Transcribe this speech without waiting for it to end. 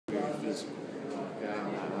physical. Okay, I've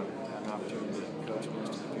had an opportunity to coach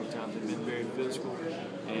against them a few times. They've been very physical,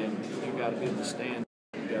 and you got to be able to stand.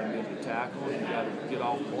 You got to be able to tackle. You got to get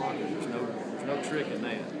off blocking. There's no trick in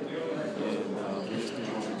that. And we just did a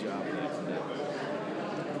good job of that today.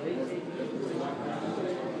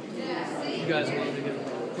 You guys wanted to get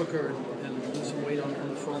quicker and lose some weight on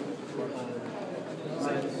the front. Is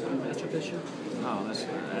that a matchup issue? No, that's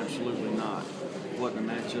absolutely not. It wasn't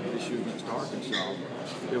a matchup issue against Arkansas.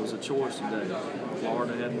 It was a choice today.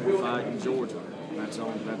 Florida had to fight in Georgia. That's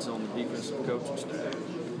on the defensive coaching staff.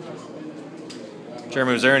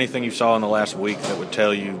 Jeremy, was there anything you saw in the last week that would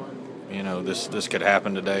tell you, this could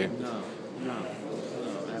happen today? No,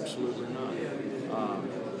 absolutely not.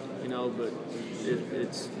 But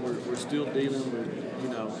we're still dealing with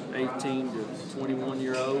 18 to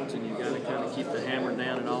 21-year-olds, and you got to kind of keep the hammer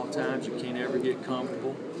down at all times. You can't ever get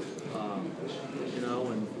comfortable.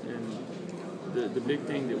 And the big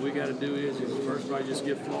thing that we got to do is first of all, just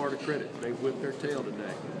give Florida credit. They whipped their tail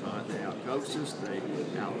today. They outcoached us. They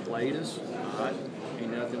outplayed us.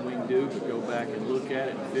 Ain't nothing we can do but go back and look at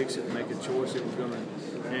it and fix it and make a choice that we're going to,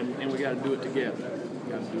 and we got to do it together.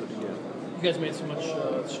 We got to do it together. You guys made so much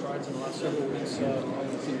strides in the last several weeks.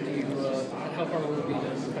 How hard will it be to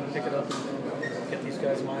kind of pick it up and get these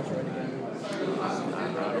guys' minds right again?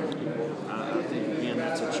 I think, again,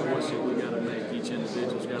 that's a choice that we got to make. Each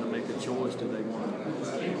individual's got to make a choice. Do they want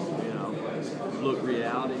to, look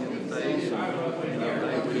reality in the face?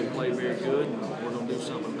 And, we didn't play very good, and we're going to do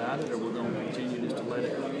something about it, or we're going to continue just to let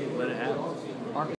it happen.